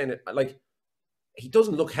 so I'm not saying it like he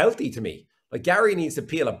doesn't look healthy to me. Like, Gary needs to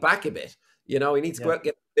peel it back a bit. You know, he needs to go out and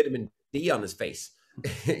get vitamin D on his face.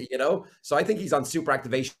 You know, so I think he's on super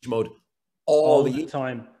activation mode all the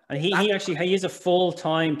time. And he is a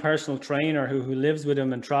full-time personal trainer who lives with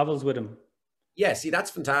him and travels with him. Yeah, see,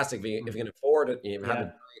 that's fantastic if you can afford it. You have a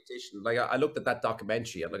dietitian. Like, I looked at that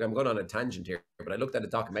documentary. Like, I'm going on a tangent here, but I looked at a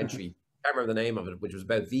documentary. I can't remember the name of it, which was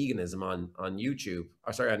about veganism on YouTube,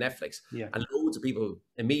 or sorry, on Netflix. Yeah, and loads of people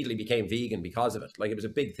immediately became vegan because of it. Like, it was a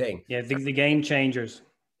big thing. Yeah, the game changers.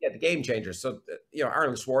 Yeah, the game changers. So, you know,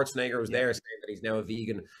 Arnold Schwarzenegger was there saying that he's now a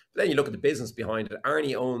vegan. But then you look at the business behind it.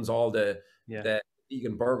 Arnie owns all the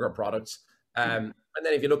vegan burger products. And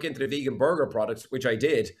then if you look into the vegan burger products, which I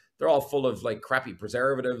did, they're all full of like crappy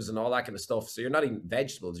preservatives and all that kind of stuff. So you're not eating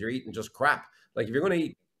vegetables, you're eating just crap. Like, if you're going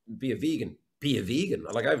to be a vegan, be a vegan.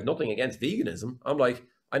 Like, I have nothing against veganism. I'm like,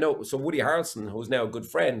 I know. So Woody Harrelson, who's now a good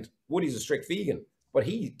friend, Woody's a strict vegan, but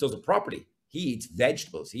he does it properly. He eats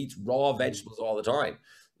vegetables. He eats raw vegetables all the time.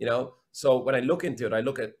 You know, so when I look into it, I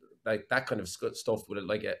look at like that kind of stuff with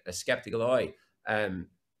like a skeptical eye. And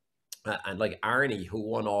like Arnie, who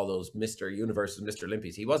won all those Mr. Universe and Mr.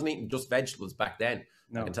 Olympias, he wasn't eating just vegetables back then.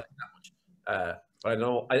 No. I can tell you that much. But I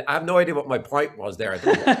know I have no idea what my point was there.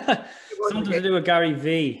 Something to do with Gary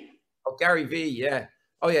V. Oh, Gary V, yeah.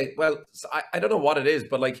 Oh, yeah. Well, so I don't know what it is,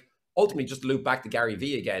 but like ultimately, just to loop back to Gary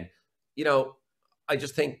V again, you know, I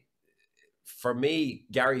just think, for me,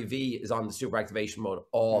 Gary V is on the super activation mode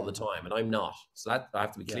all the time, and I'm not. So that I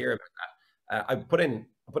have to be clear about that. I put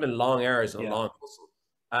in long hours and a long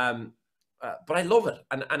hustle, but I love it,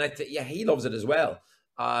 and I he loves it as well.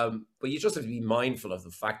 But you just have to be mindful of the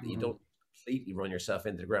fact that you don't completely run yourself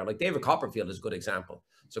into the ground. Like David Copperfield is a good example.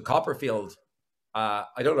 So Copperfield,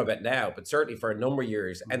 I don't know about now, but certainly for a number of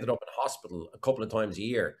years, ended up in hospital a couple of times a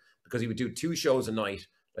year because he would do 2 shows a night,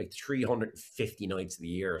 like 350 nights of the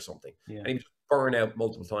year or something. Yeah. And he would burn out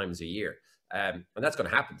multiple times a year. And that's going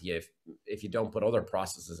to happen to you if you don't put other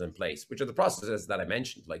processes in place, which are the processes that I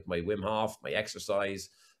mentioned, like my Wim Hof, my exercise,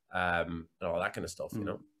 and all that kind of stuff, you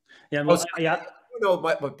know? Yeah. Well, you know,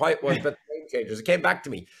 my point was about the Game Changers. It came back to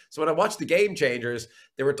me. So when I watched the Game Changers,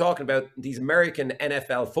 they were talking about these American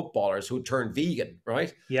NFL footballers who turned vegan,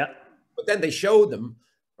 right? Yeah. But then they showed them,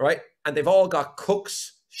 right? And they've all got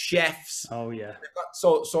cooks, chefs. Oh yeah.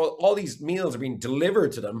 So all these meals are being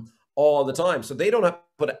delivered to them all the time. So they don't have to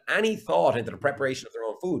put any thought into the preparation of their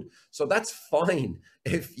own food. So that's fine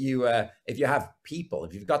if you have people,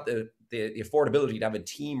 if you've got the affordability to have a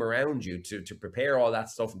team around you to prepare all that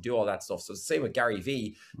stuff and do all that stuff. So it's the same with Gary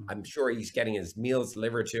V. I'm sure he's getting his meals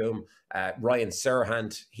delivered to him. Ryan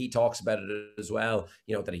Serhant, he talks about it as well,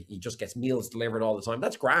 you know, that he just gets meals delivered all the time.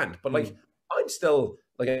 That's grand. But like, I'm still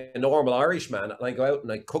like a normal Irishman, and I go out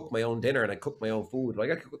and I cook my own dinner and I cook my own food.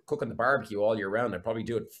 Like, I cook on the barbecue all year round. I probably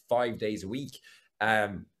do it 5 days a week.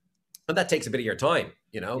 And that takes a bit of your time,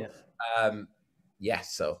 you know?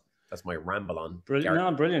 So that's my ramble on. Brilliant.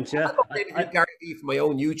 No, brilliant. Yeah. I Gary V for my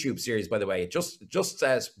own YouTube series, by the way. Just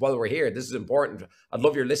says while we're here, this is important. I'd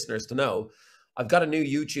love your listeners to know. I've got a new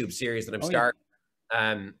YouTube series that I'm starting.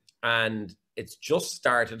 and it's just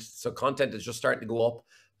started. So content is just starting to go up,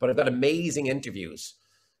 but I've got amazing interviews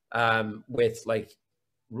with like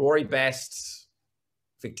Rory Best,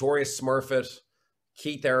 Victoria Smurfit,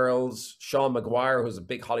 Keith Earls, Sean Maguire, who's a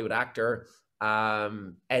big Hollywood actor,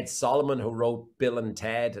 Ed Solomon, who wrote Bill and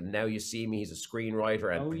Ted, and Now You See Me. He's a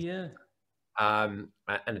screenwriter. And, Oh yeah. And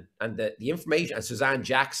the information, and Suzanne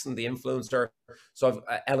Jackson, the influencer. So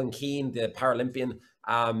I've Ellen Keane, the Paralympian.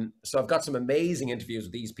 So I've got some amazing interviews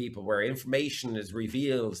with these people where information is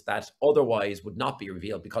revealed that otherwise would not be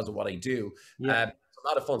revealed because of what I do. Yeah. It's a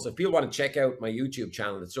lot of fun. So if people want to check out my YouTube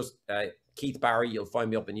channel, it's just Keith Barry. You'll find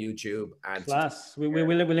me up on YouTube. And class.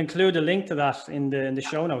 We'll include a link to that in the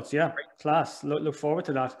show notes. Yeah, class. Look forward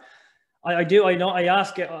to that. I do. I know. I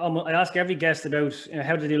ask every guest about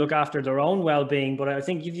how do they look after their own well-being, but I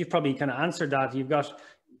think you've probably kind of answered that. You've got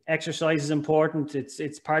exercise is important.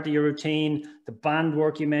 It's part of your routine. The band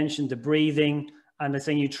work you mentioned, the breathing, and I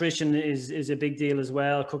say nutrition is a big deal as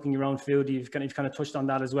well. Cooking your own food. You've kind of touched on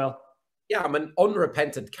that as well. Yeah, I'm an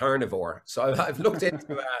unrepentant carnivore, so I've looked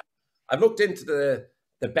into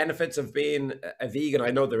the benefits of being a vegan.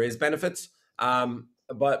 I know there is benefits,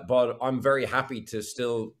 but I'm very happy to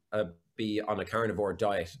still be on a carnivore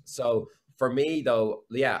diet. So for me though,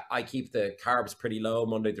 yeah, I keep the carbs pretty low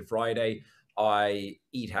Monday to Friday. I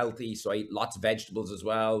eat healthy, so I eat lots of vegetables as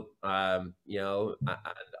well. You know, and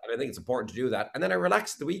I think it's important to do that. And then I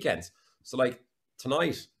relax the weekends. So like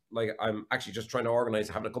tonight, like I'm actually just trying to organize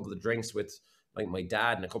having a couple of drinks with like my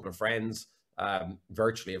dad and a couple of friends,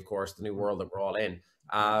 virtually, of course, the new world that we're all in.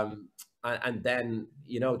 And then,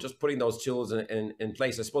 you know, just putting those tools in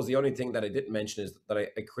place. I suppose the only thing that I didn't mention is that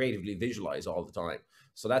I creatively visualize all the time.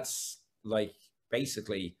 So that's like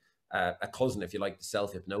basically a cousin, if you like, to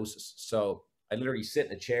self-hypnosis. So I literally sit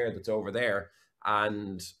in a chair that's over there,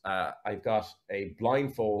 and I've got a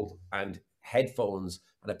blindfold and headphones,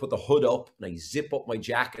 and I put the hood up and I zip up my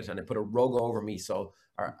jacket and I put a rug over me. So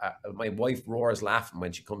my wife roars laughing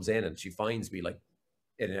when she comes in and she finds me like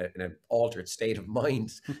in an altered state of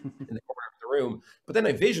mind in the corner of the room. But then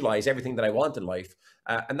I visualize everything that I want in life,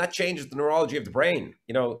 and that changes the neurology of the brain.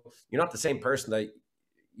 You know, you're not the same person that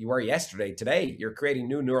you were yesterday. Today, you're creating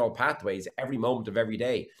new neural pathways every moment of every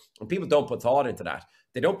day. And people don't put thought into that.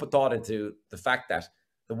 They don't put thought into the fact that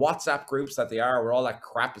the WhatsApp groups that they are, where all that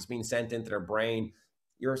crap is being sent into their brain,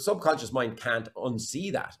 your subconscious mind can't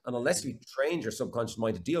unsee that. And unless you train your subconscious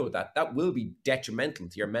mind to deal with that, that will be detrimental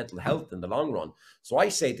to your mental health in the long run. So I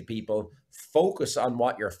say to people, focus on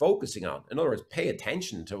what you're focusing on. In other words, pay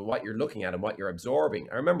attention to what you're looking at and what you're absorbing.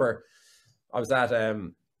 I remember I was at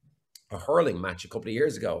a hurling match a couple of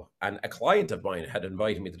years ago, and a client of mine had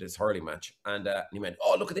invited me to this hurling match. And he went,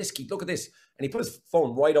 "Oh, look at this, Keith, look at this." And he put his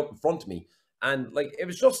phone right up in front of me. And like, it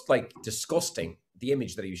was just like disgusting, the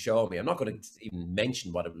image that he was showing me. I'm not going to even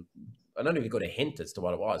mention what it was. I'm not even going to hint as to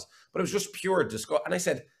what it was, but it was just pure disgust. And I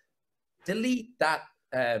said, delete that,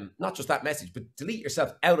 not just that message, but delete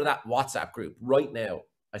yourself out of that WhatsApp group right now.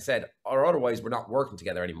 I said, or otherwise we're not working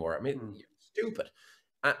together anymore. I mean, you're stupid.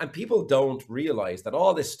 And people don't realize that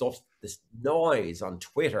all this stuff, this noise on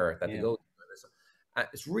Twitter that they go through,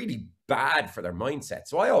 it's really bad for their mindset.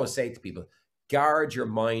 So I always say to people, guard your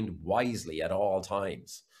mind wisely at all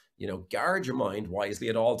times. You know, guard your mind wisely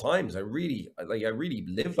at all times. I really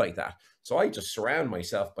live like that. So I just surround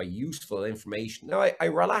myself by useful information. Now I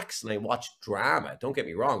relax and I watch drama. Don't get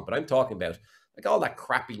me wrong, but I'm talking about like all that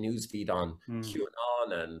crappy news feed on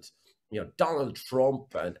QAnon and, you know, Donald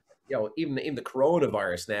Trump and, you know, even the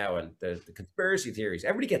coronavirus now and the conspiracy theories.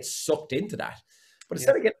 Everybody gets sucked into that. But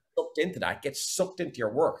instead of getting sucked into that, get sucked into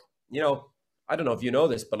your work. You know, I don't know if you know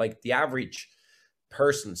this, but like the average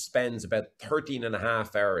person spends about 13 and a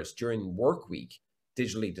half hours during work week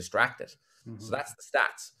digitally distracted. So that's the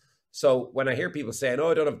stats. So when I hear people saying,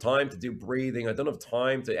 "Oh, I don't have time to do breathing, I don't have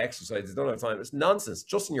time to exercise, I don't have time," it's nonsense.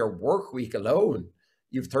 Just in your work week alone,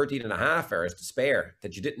 you've 13 and a half hours to spare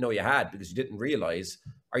that you didn't know you had because you didn't realize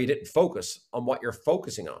or you didn't focus on what you're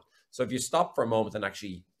focusing on. So if you stop for a moment and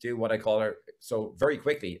actually do what I call so very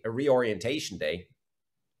quickly, a reorientation day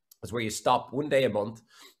is where you stop one day a month.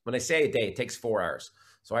 When I say a day, it takes 4 hours.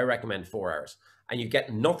 So I recommend 4 hours. And you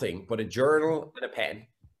get nothing but a journal and a pen.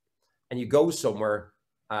 And you go somewhere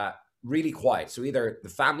really quiet. So either the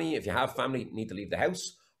family, if you have family, need to leave the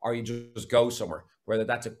house, or you just go somewhere, whether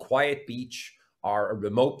that's a quiet beach or a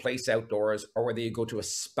remote place outdoors, or whether you go to a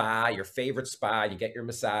spa, your favorite spa, you get your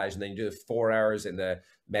massage, and then you do 4 hours in the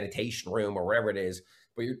meditation room or wherever it is.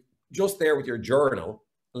 But you're just there with your journal,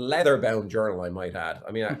 leather-bound journal, I might add.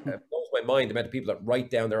 I mean, most my mind the amount of people that write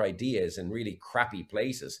down their ideas in really crappy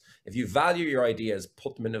places. If you value your ideas,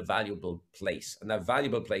 put them in a valuable place. And that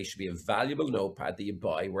valuable place should be a valuable notepad that you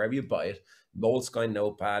buy wherever you buy it, Moleskine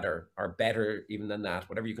notepad or better even than that,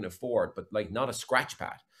 whatever you can afford, but like not a scratch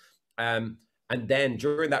pad. And then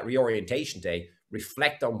during that reorientation day,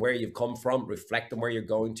 reflect on where you've come from, reflect on where you're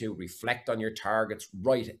going to, reflect on your targets,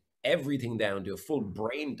 write everything down, do a full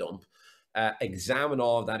brain dump, examine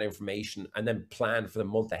all of that information, and then plan for the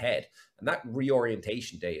month ahead. And that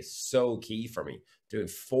reorientation day is so key for me. Doing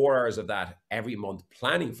 4 hours of that every month,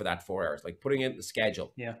 planning for that 4 hours, like putting it in the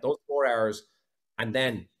schedule, those 4 hours, and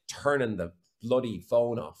then turning the bloody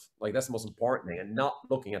phone off. Like that's the most important thing, and not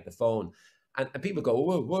looking at the phone. And people go,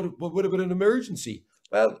 well, what about an emergency?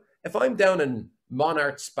 Well, if I'm down in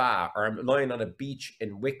Monarch Spa or I'm lying on a beach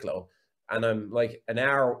in Wicklow and I'm like an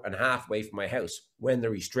hour and a half away from my house, when the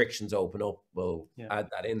restrictions open up, we'll add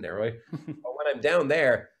that in there, right? But when I'm down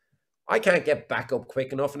there, I can't get back up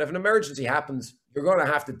quick enough. And if an emergency happens, you're going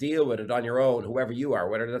to have to deal with it on your own, whoever you are,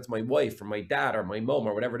 whether that's my wife or my dad or my mum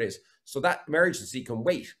or whatever it is. So that emergency can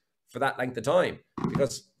wait for that length of time,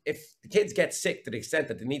 because if the kids get sick to the extent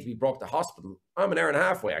that they need to be brought to hospital, I'm an hour and a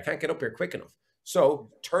half away. I can't get up here quick enough. So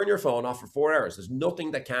turn your phone off for 4 hours. There's nothing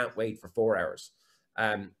that can't wait for 4 hours.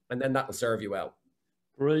 And then that will serve you well.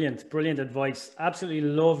 Brilliant advice. Absolutely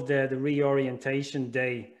love the reorientation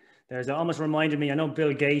day. It almost reminded me, I know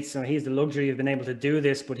Bill Gates, and he's the luxury of being able to do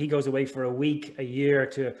this, but he goes away for a week, a year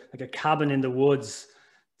to like a cabin in the woods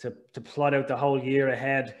to plot out the whole year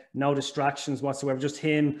ahead. No distractions whatsoever, just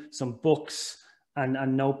him, some books,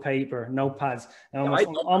 and no paper, no pads. I'd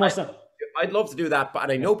love to do that, but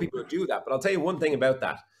I know people who do that. But I'll tell you one thing about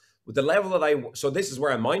that. With the level that so this is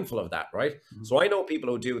where I'm mindful of that, right? Mm-hmm. So I know people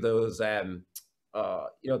who do those, the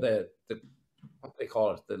what do they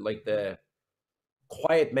call it? The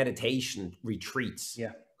quiet meditation retreats.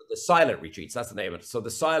 Yeah. The silent retreats, that's the name of it. So the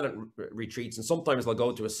silent retreats, and sometimes they'll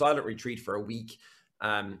go to a silent retreat for a week.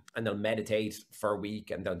 And they'll meditate for a week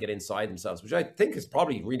and they'll get inside themselves, which I think is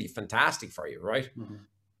probably really fantastic for you, right? Mm-hmm.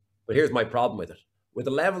 But here's my problem with it. With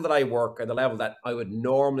the level that I work and the level that I would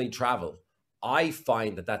normally travel, I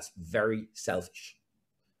find that that's very selfish.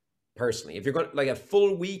 Personally, if you're going like a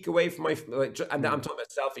full week away from and I'm talking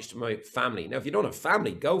about selfish to my family. Now, if you don't have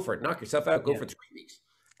family, go for it. Knock yourself out. Go for 3 weeks.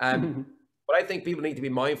 But I think people need to be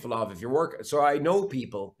mindful of if you're working. So I know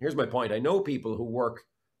people, here's my point. I know people who work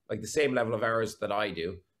like the same level of hours that I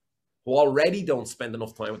do, who already don't spend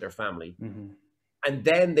enough time with their family. Mm-hmm. And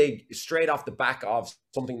then they, straight off the back of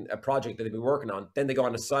a project that they've been working on, then they go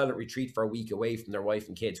on a silent retreat for a week away from their wife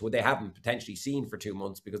and kids, who they haven't potentially seen for 2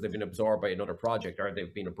 months because they've been absorbed by another project or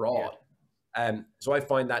they've been abroad. So I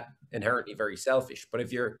find that inherently very selfish. But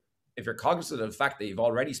if you're cognizant of the fact that you've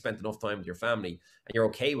already spent enough time with your family and you're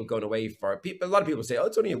okay with going away for people, a lot of people say, oh,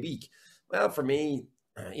 it's only a week. Well, for me,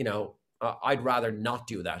 I'd rather not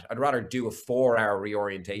do that. I'd rather do a 4-hour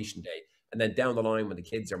reorientation day. And then down the line, when the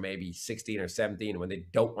kids are maybe 16 or 17, when they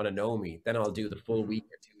don't want to know me, then I'll do the full week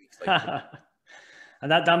or 2 weeks.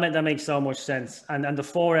 And that makes so much sense. And the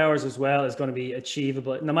 4 hours as well is going to be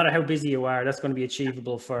achievable. No matter how busy you are, that's going to be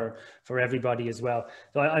achievable for everybody as well.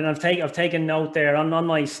 So I've taken note there on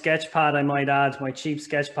my sketch pad, I might add, my cheap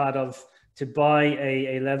sketch pad to buy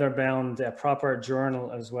a leather-bound proper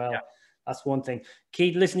journal as well. Yeah. That's one thing.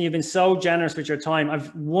 Keith, listen, you've been so generous with your time.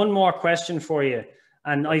 I've one more question for you.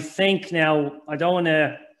 And I think now, I don't want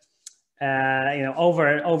to,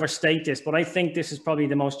 overstate this, but I think this is probably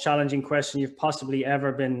the most challenging question you've possibly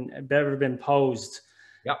ever been posed.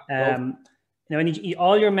 Yeah.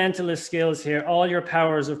 All your mentalist skills here, all your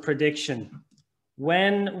powers of prediction.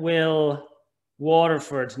 When will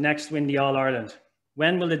Waterford next win the All-Ireland?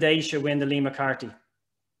 When will the Daisha win the Lee McCarthy?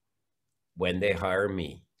 When they hire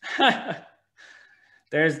me.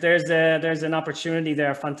 There's an opportunity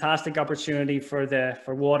there, a fantastic opportunity for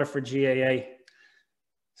Waterford GAA.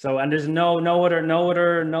 So, and there's no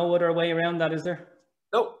other way around that, is there?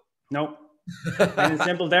 Nope. No. And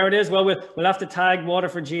simple. There it is. Well, we'll have to tag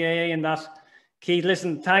Waterford GAA in that. Keith,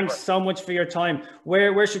 listen, thanks so much for your time.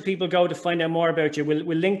 Where should people go to find out more about you?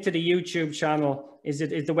 We'll link to the YouTube channel. Is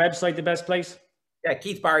the website the best place? Yeah,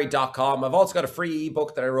 keithbarry.com. I've also got a free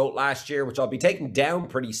ebook that I wrote last year, which I'll be taking down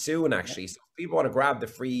pretty soon, actually. So if people want to grab the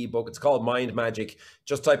free ebook, it's called Mind Magic.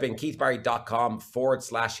 Just type in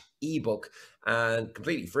keithbarry.com/ebook and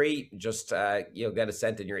completely free. Just, you'll get it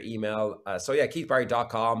sent in your email. So yeah,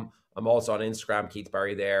 keithbarry.com. I'm also on Instagram, Keith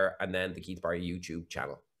Barry there, and then the Keith Barry YouTube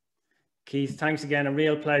channel. Keith, thanks again. A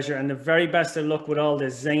real pleasure. And the very best of luck with all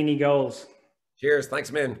the zany goals. Cheers.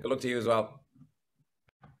 Thanks, man. Good luck to you as well.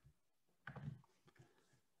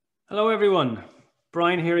 Hello, everyone.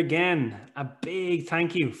 Brian here again. A big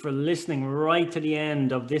thank you for listening right to the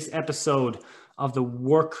end of this episode of the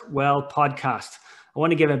Work Well podcast. I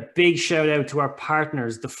want to give a big shout out to our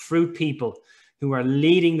partners, the Fruit People, who are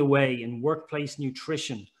leading the way in workplace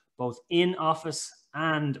nutrition, both in office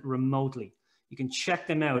and remotely. You can check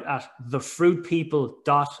them out at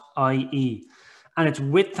thefruitpeople.ie. And it's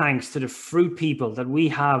with thanks to the Fruit People that we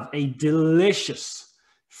have a delicious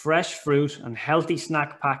fresh fruit and healthy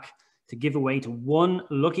snack pack to give away to one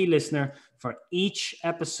lucky listener for each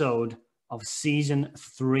episode of season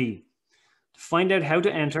 3. To find out how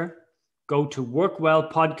to enter, go to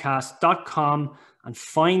workwellpodcast.com and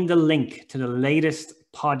find the link to the latest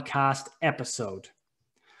podcast episode.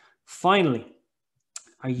 Finally,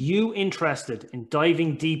 are you interested in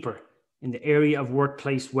diving deeper in the area of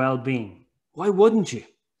workplace well-being? Why wouldn't you?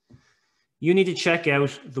 You need to check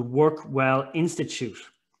out the Work Well Institute.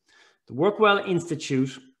 The Work Well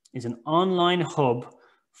Institute is an online hub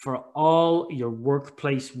for all your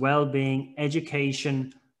workplace well-being,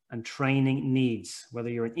 education, and training needs, whether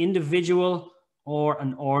you're an individual or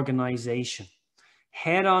an organization.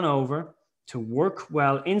 Head on over to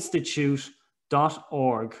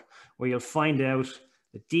workwellinstitute.org, where you'll find out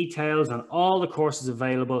the details on all the courses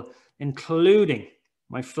available, including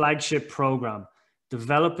my flagship program,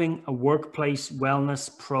 Developing a Workplace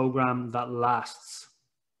Wellness Program That Lasts.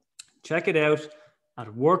 Check it out at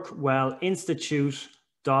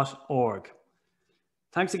workwellinstitute.org.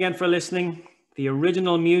 Thanks again for listening. The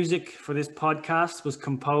original music for this podcast was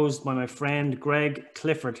composed by my friend Greg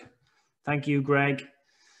Clifford. Thank you, Greg.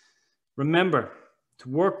 Remember to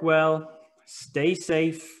work well, stay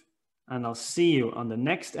safe, and I'll see you on the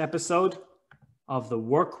next episode of the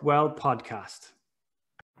Work Well podcast.